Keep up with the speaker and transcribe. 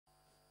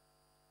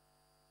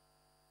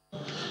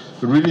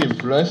really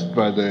impressed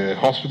by the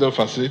hospital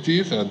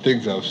facilities and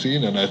things I've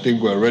seen, and I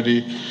think we're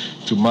ready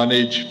to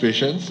manage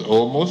patients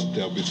almost.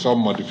 There'll be some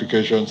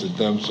modifications in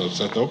terms of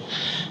setup.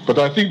 But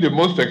I think the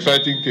most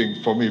exciting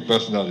thing for me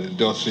personally is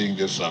just seeing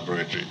this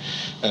laboratory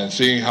and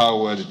seeing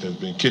how well it has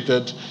been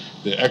kitted,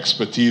 the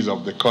expertise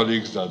of the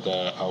colleagues that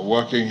are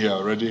working here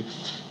already,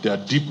 their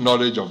deep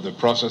knowledge of the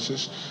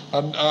processes.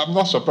 And I'm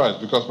not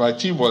surprised because my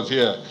team was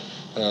here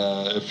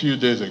a few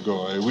days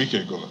ago, a week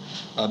ago,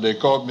 and they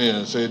called me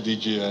and said,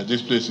 DG,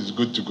 this place is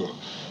good to go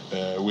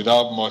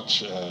without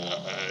much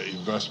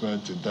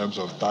investment in terms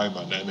of time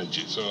and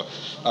energy. So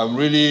I'm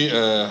really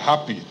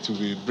happy to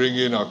be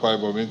bringing Akwa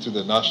Ibom into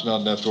the national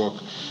network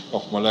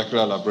of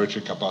molecular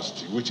laboratory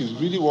capacity, which is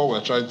really what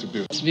we're trying to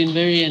build. It's been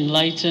very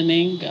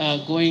enlightening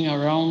going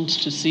around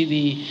to see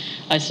the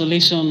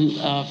isolation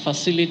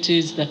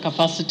facilities, the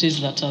capacities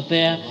that are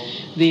there,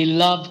 the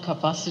lab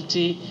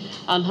capacity,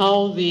 and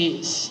how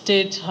the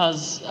state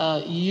has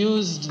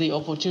used the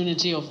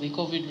opportunity of the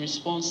COVID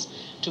response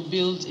to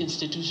build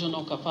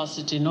institutional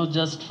capacity, not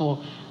just for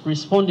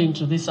responding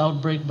to this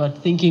outbreak, but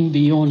thinking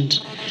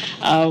beyond.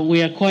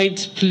 We are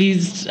quite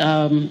pleased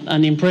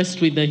and impressed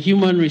with the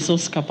human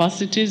resource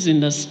capacities in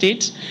the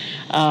state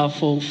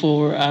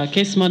for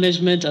case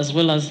management as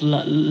well as the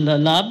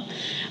lab,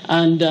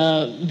 and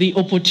the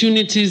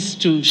opportunities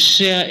to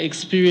share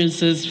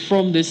experiences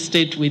from the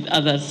state with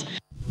others.